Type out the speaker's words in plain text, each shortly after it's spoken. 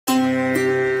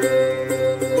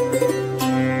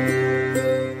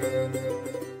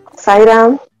Sai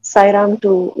Ram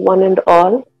to one and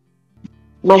all.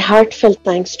 My heartfelt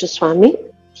thanks to Swami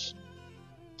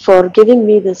for giving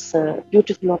me this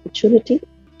beautiful opportunity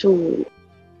to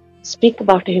speak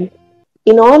about him.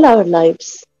 In all our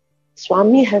lives,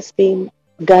 Swami has been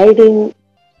guiding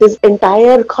this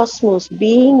entire cosmos,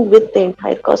 being with the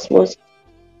entire cosmos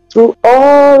through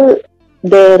all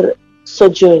their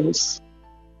sojourns.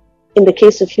 In the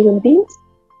case of human beings,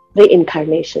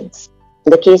 reincarnations. In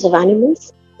the case of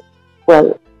animals,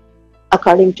 well,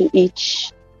 according to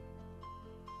each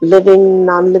living,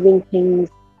 non-living thing's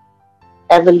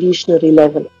evolutionary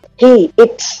level.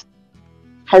 It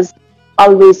has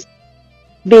always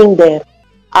been there.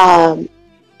 I'm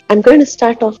going to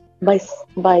start off by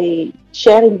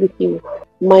sharing with you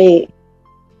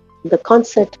the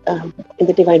concert in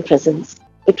the Divine Presence.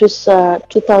 It was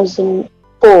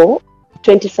 2004,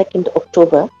 22nd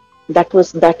October. That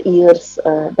was that year's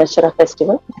Dashara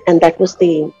festival, and that was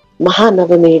the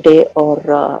Mahanavami day or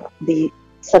the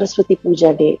Saraswati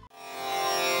Puja day.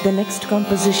 The next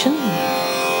composition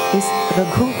is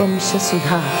Raghu Vamsha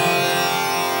Sudha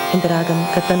in the ragam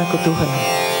Katana Kutuhala.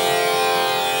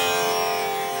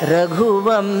 Raghu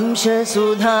Vamsha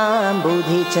Sudha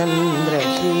Buddhi Chandra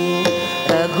Shri,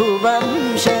 Raghu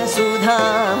Vamsha Sudha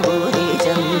Buddhi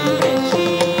Chandra Shri,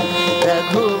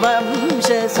 Raghu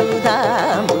Vamsha Sudha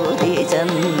Buddhi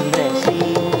Chandra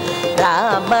Shri,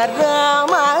 Rama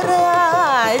Rama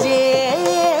Rajeshwara,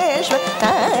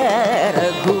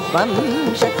 Raghu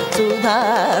Vamsha Sudha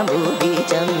Buddhi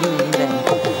Chandra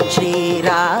Shri,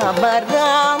 Rama